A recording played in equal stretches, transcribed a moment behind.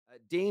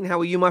Dean, how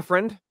are you, my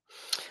friend?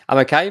 I'm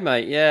okay,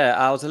 mate. Yeah,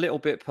 I was a little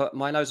bit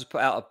my nose was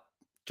put out of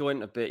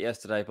joint a bit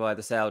yesterday by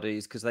the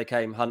Saudis because they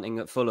came hunting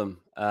at Fulham.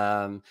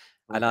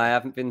 And I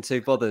haven't been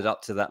too bothered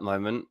up to that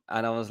moment.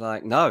 And I was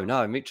like, no,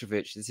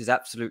 Mitrovic, this is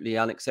absolutely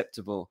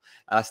unacceptable.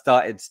 I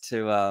started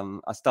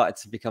to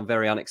become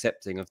very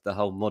unaccepting of the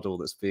whole model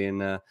that's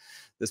being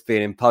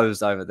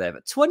imposed over there.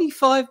 But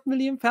 £25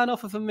 million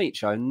offer for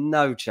Mitro,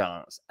 no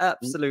chance,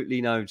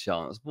 absolutely no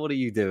chance. What are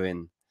you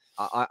doing?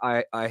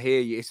 I hear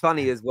you. It's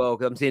funny as well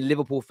because I'm seeing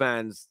Liverpool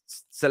fans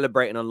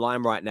celebrating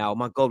online right now.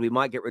 My God, we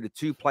might get rid of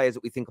two players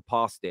that we think are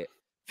past it.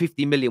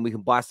 50 million, we can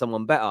buy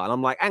someone better. And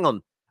I'm like, hang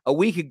on. A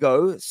week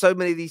ago, so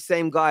many of these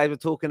same guys were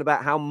talking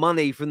about how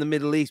money from the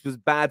Middle East was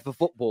bad for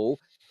football.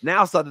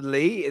 Now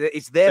suddenly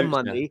it's their Suits you.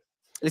 money.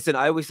 Listen,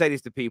 I always say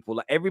this to people: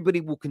 like everybody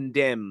will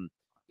condemn,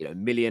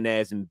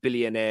 millionaires and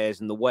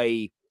billionaires and the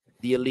way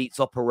the elites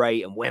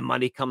operate and where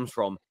money comes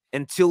from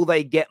until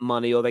they get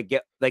money or they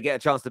get a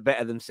chance to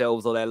better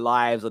themselves or their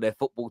lives or their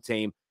football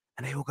team,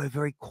 and they all go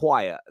very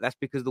quiet. That's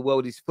because the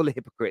world is full of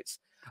hypocrites.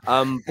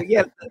 But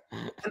yeah,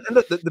 and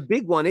look, the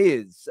big one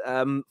is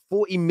 £40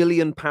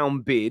 million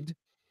bid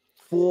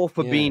for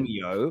Yeah.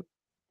 Fabinho.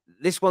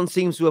 This one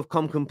seems to have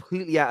come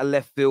completely out of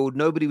left field.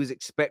 Nobody was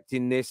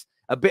expecting this.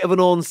 A bit of an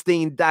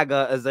Ornstein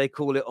dagger, as they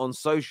call it on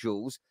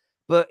socials.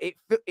 But it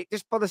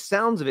just by the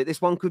sounds of it,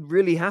 this one could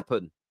really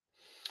happen.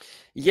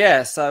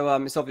 Yeah,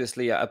 so it's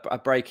obviously a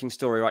breaking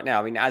story right now.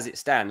 I mean, as it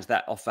stands,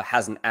 that offer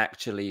hasn't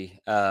actually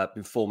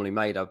been formally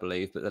made, I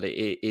believe, but that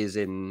it is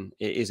in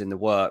the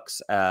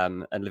works.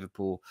 And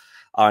Liverpool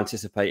are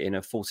anticipating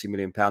a £40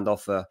 million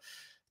offer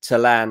to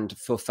land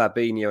for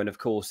Fabinho, and of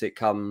course, it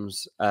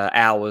comes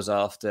hours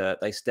after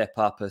they step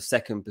up a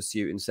second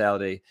pursuit in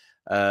Saudi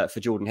for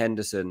Jordan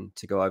Henderson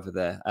to go over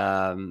there.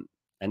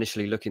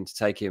 Initially looking to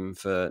take him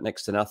for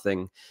next to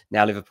nothing.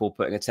 Now Liverpool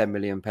putting a £10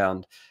 million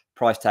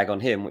price tag on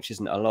him, which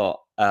isn't a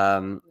lot.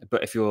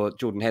 But if you're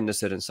Jordan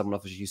Henderson and someone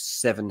offers you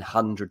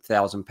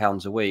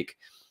 £700,000 a week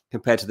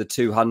compared to the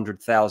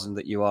 200,000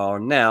 that you are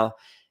on now,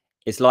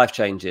 it's life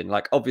changing.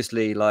 Like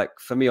obviously, like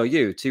for me or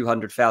you,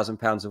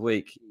 £200,000 a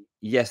week.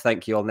 Yes,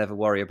 thank you. I'll never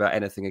worry about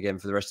anything again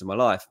for the rest of my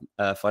life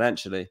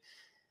financially.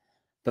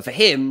 But for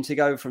him to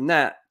go from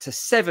that to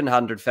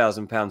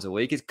 £700,000 a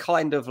week is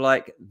kind of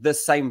like the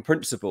same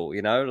principle,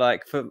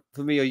 like for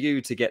me or you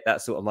to get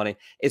that sort of money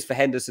is for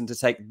Henderson to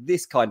take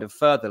this kind of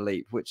further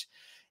leap, which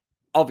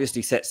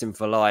obviously sets him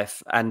for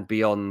life and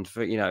beyond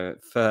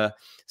for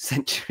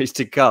centuries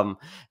to come.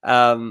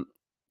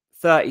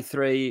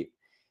 33,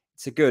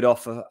 it's a good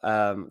offer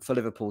for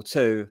Liverpool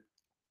too.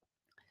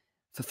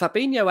 For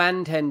Fabinho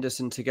and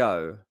Henderson to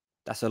go,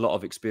 that's a lot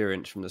of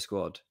experience from the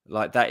squad.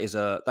 Like that is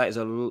a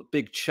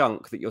big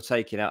chunk that you're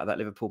taking out of that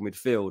Liverpool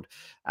midfield.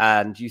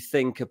 And you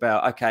think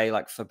about, okay,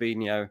 like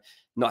Fabinho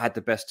not had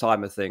the best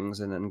time of things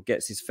and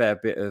gets his fair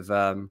bit of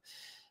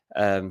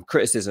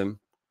criticism,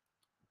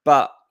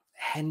 but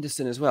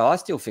Henderson as well. I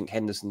still think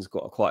Henderson's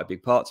got quite a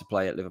big part to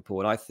play at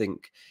Liverpool, and I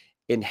think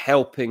in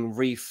helping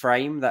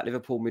reframe that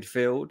Liverpool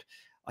midfield,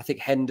 I think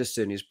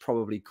Henderson is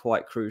probably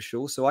quite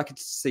crucial. So I could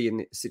see in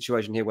a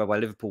situation here whereby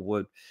Liverpool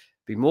would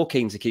be more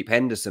keen to keep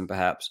Henderson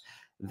perhaps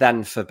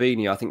than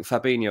Fabinho. I think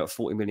Fabinho at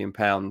 £40 million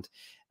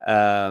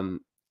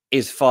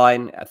is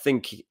fine. I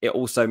think it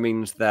also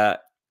means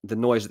that the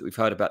noise that we've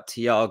heard about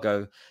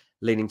Thiago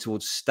leaning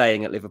towards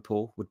staying at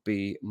Liverpool would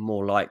be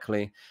more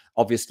likely.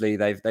 Obviously,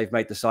 they've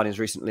made the signings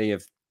recently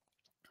of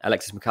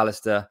Alexis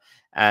McAllister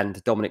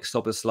and Dominic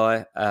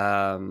Szoboszlai,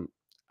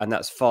 and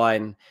that's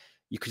fine.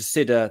 You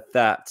consider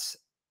that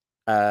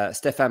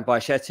Stefan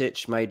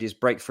Bajcetic made his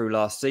breakthrough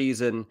last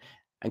season,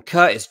 and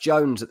Curtis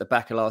Jones at the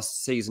back of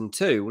last season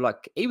too.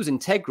 Like he was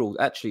integral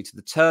actually to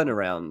the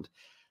turnaround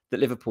that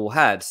Liverpool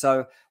had.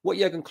 So what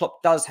Jurgen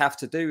Klopp does have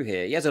to do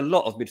here, he has a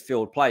lot of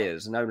midfield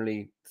players and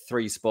only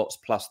 3 spots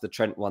plus the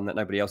Trent one that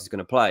nobody else is going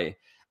to play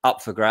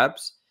up for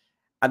grabs.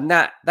 And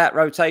that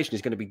rotation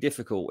is going to be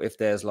difficult if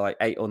there's like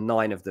 8 or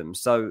 9 of them.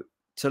 So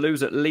to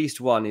lose at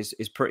least one is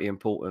pretty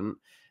important.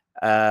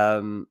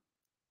 And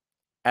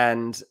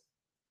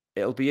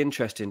it'll be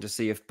interesting to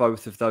see if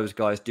both of those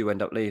guys do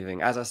end up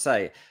leaving. As I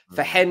say,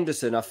 for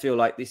Henderson, I feel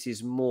like this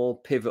is more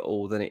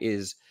pivotal than it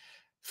is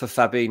for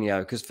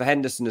Fabinho, because for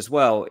Henderson as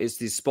well, it's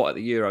his spot at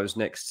the Euros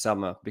next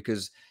summer,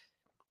 because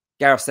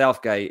Gareth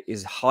Southgate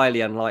is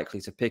highly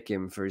unlikely to pick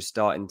him for his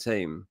starting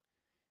team.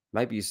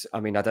 Maybe I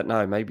don't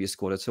know, maybe a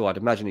squad at all. I'd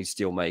imagine he'd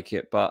still make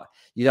it, but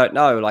you don't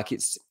know. Like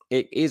it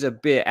is a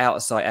bit out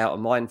of sight, out of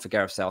mind for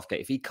Gareth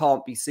Southgate. If he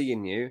can't be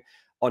seeing you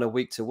on a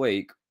week to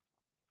week,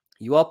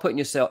 you are putting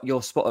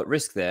your spot at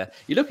risk there.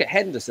 You look at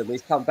Henderson when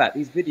he's come back,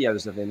 these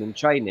videos of him in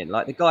training,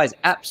 like the guy's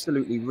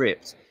absolutely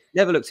ripped.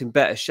 Never looked in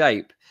better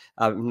shape.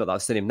 Not that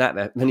I've seen him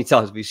that many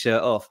times with his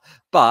shirt off,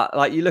 but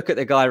like you look at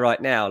the guy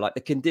right now, like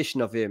the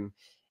condition of him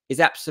is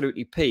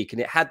absolutely peak.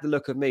 And it had the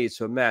look of me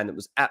to a man that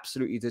was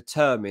absolutely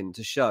determined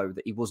to show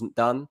that he wasn't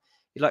done.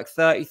 He's like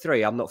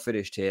 33. I'm not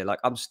finished here. Like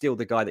I'm still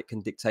the guy that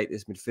can dictate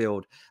this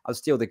midfield. I'm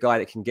still the guy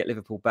that can get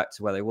Liverpool back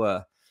to where they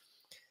were.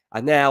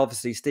 And now,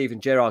 obviously,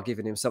 Steven Gerrard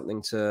giving him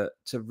something to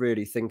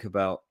really think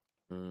about.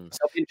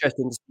 So it'll be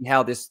interesting to see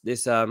how this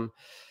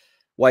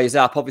weighs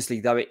up. Obviously,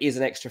 though, it is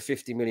an extra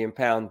 £50 million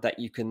that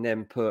you can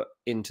then put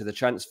into the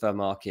transfer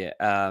market.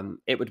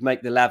 It would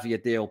make the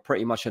Lavia deal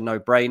pretty much a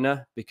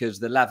no-brainer, because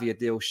the Lavia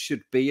deal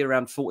should be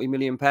around £40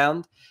 million.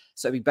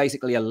 So it'd be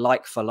basically a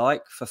like for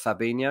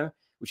Fabinho,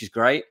 which is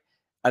great.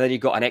 And then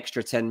you've got an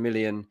extra 10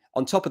 million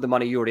on top of the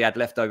money you already had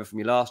left over from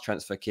your last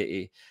transfer,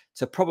 Kitty,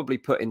 to probably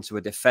put into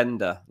a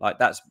defender. Like,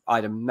 that's,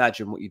 I'd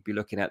imagine, what you'd be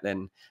looking at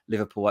then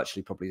Liverpool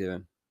actually probably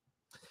doing.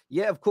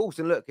 Yeah, of course.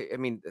 And look, I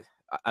mean,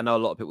 I know a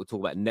lot of people talk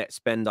about net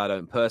spend. I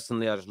don't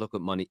personally. I just look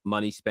at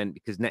money spent,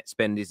 because net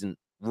spend isn't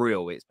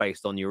real. It's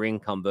based on your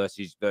income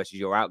versus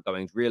your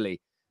outgoings, really.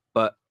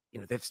 But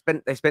they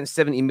spent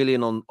 70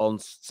 million on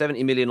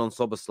 70 million on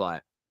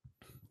Szoboszlai,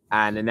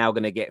 and they're now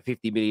going to get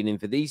 50 million in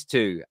for these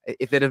two.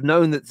 If they'd have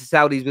known that the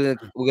Saudis were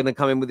going to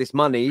come in with this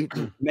money,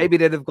 maybe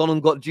they'd have gone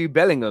and got Jude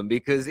Bellingham,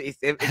 because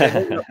they've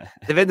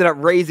ended up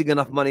raising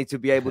enough money to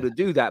be able to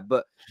do that.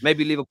 But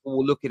maybe Liverpool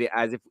will look at it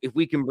as, if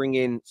we can bring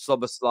in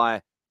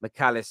Szoboszlai,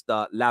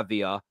 McAllister,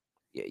 Lavia,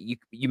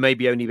 you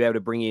maybe only be able to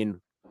bring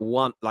in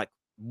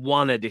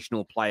one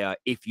additional player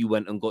if you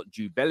went and got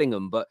Jude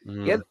Bellingham. But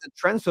yeah, the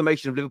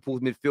transformation of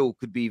Liverpool's midfield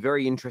could be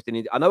very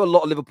interesting. I know a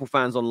lot of Liverpool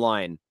fans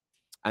online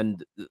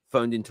and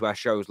phoned into our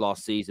shows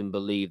last season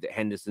believe that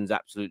Henderson's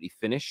absolutely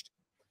finished.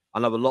 I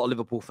know a lot of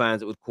Liverpool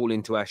fans that would call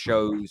into our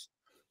shows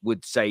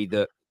would say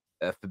that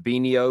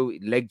Fabinho,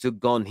 legs are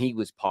gone, he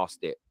was past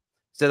it.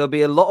 So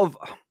there's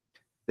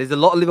a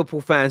lot of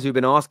Liverpool fans who've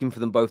been asking for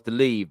them both to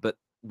leave, but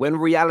when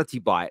reality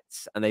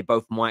bites and they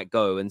both might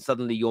go, and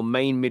suddenly your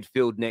main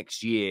midfield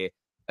next year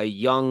are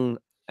young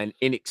and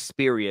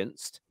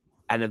inexperienced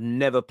and have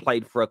never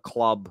played for a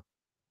club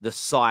the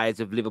size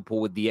of Liverpool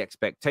with the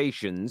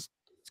expectations,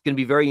 it's going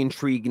to be very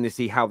intriguing to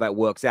see how that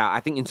works out. I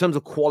think in terms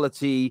of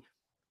quality,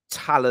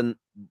 talent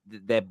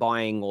they're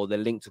buying, or they're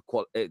linked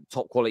to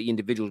top quality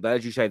individuals, but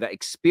as you say, that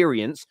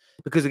experience,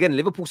 because again,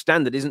 Liverpool's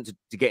standard isn't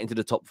to get into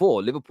the top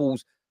four.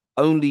 Liverpool's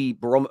only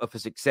barometer for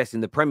success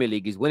in the Premier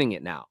League is winning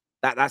it now.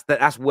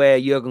 That's where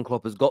Jurgen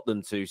Klopp has got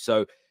them to.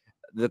 So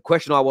the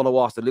question I want to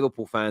ask the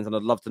Liverpool fans, and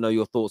I'd love to know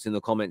your thoughts in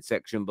the comment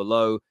section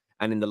below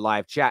and in the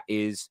live chat,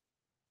 is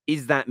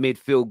that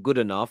midfield good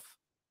enough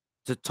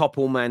to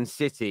topple Man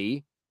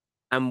City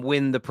and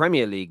win the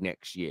Premier League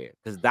next year?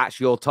 Because that's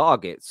your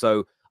target.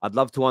 So I'd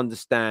love to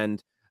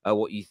understand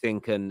what you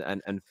think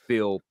and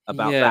feel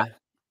about that.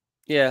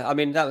 Yeah, I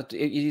mean,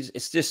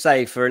 it's just,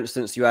 say, for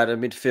instance, you had a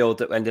midfield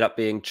that ended up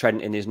being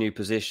Trent in his new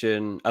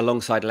position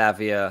alongside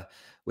Lavia,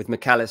 with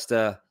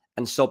McAllister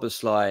and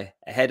Szoboszlai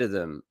ahead of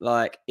them.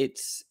 Like,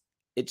 it's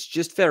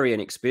just very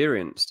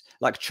inexperienced.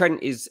 Like,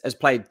 Trent has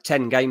played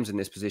 10 games in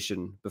this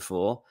position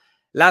before.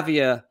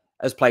 Lavia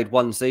has played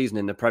 1 season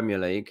in the Premier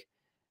League.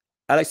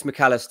 Alex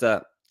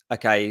McAllister,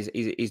 okay,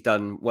 he's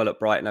done well at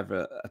Brighton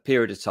over a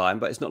period of time,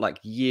 but it's not like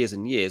years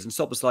and years. And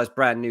Szoboszlai's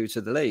brand new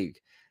to the league.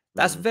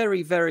 That's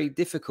very, very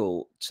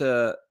difficult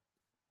to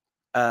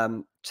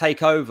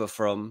take over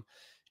from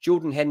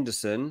Jordan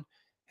Henderson,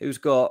 who's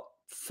got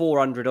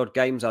 400 odd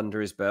games under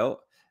his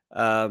belt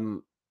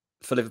for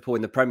Liverpool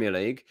in the Premier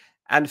League,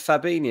 and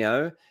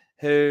Fabinho,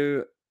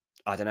 who,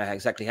 I don't know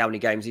exactly how many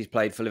games he's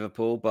played for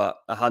Liverpool, but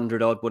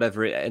 100 odd,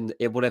 whatever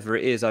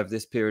it is over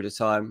this period of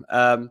time.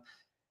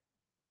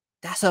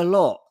 That's a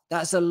lot.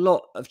 That's a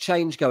lot of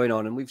change going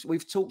on. And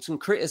we've talked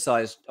and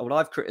criticised, well,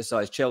 I've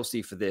criticised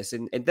Chelsea for this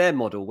in their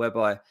model,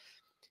 whereby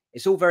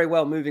it's all very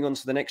well moving on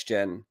to the next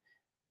gen,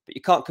 but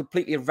you can't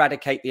completely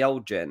eradicate the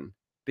old gen,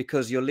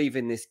 because you're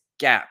leaving this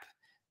gap,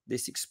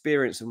 this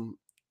experience and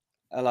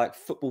like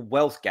football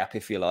wealth gap,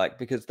 if you like,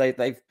 because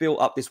they've built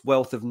up this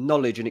wealth of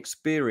knowledge and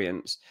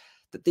experience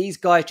that these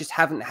guys just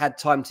haven't had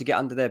time to get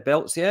under their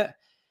belts yet.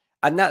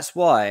 And that's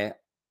why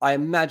I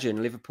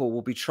imagine Liverpool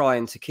will be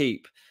trying to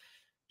keep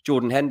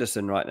Jordan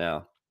Henderson right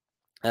now.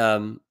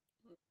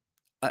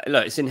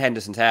 Look, it's in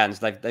Henderson's hands.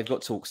 They've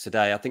got talks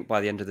today. I think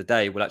by the end of the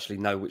day, we'll actually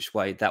know which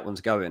way that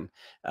one's going.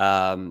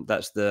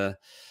 That's the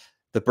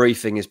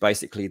briefing, is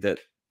basically that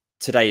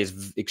today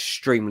is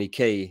extremely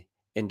key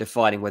in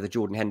defining whether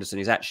Jordan Henderson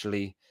is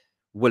actually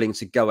willing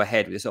to go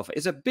ahead with this offer.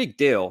 It's a big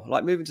deal.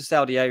 Like, moving to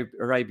Saudi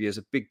Arabia is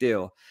a big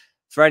deal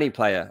for any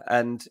player.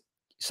 And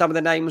some of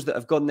the names that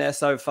have gone there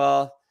so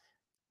far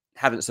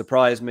haven't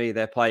surprised me.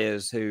 They're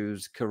players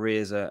whose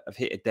careers have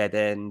hit a dead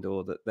end,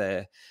 or that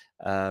they're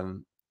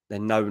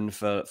known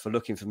for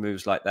looking for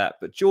moves like that.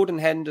 But Jordan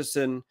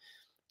Henderson,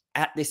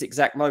 at this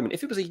exact moment,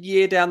 if it was a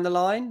year down the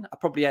line, I'd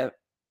probably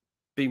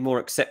be more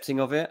accepting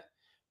of it.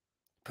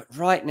 But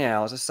right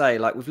now, as I say,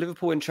 like, with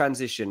Liverpool in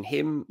transition,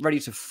 him ready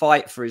to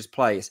fight for his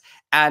place,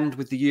 and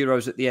with the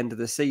Euros at the end of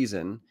the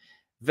season,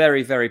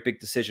 very, very big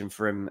decision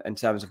for him in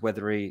terms of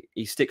whether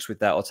he sticks with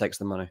that or takes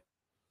the money.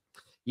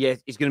 Yeah,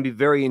 it's going to be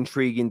very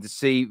intriguing to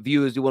see.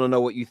 Viewers, who want to know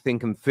what you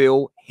think and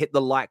feel, hit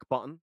the like button.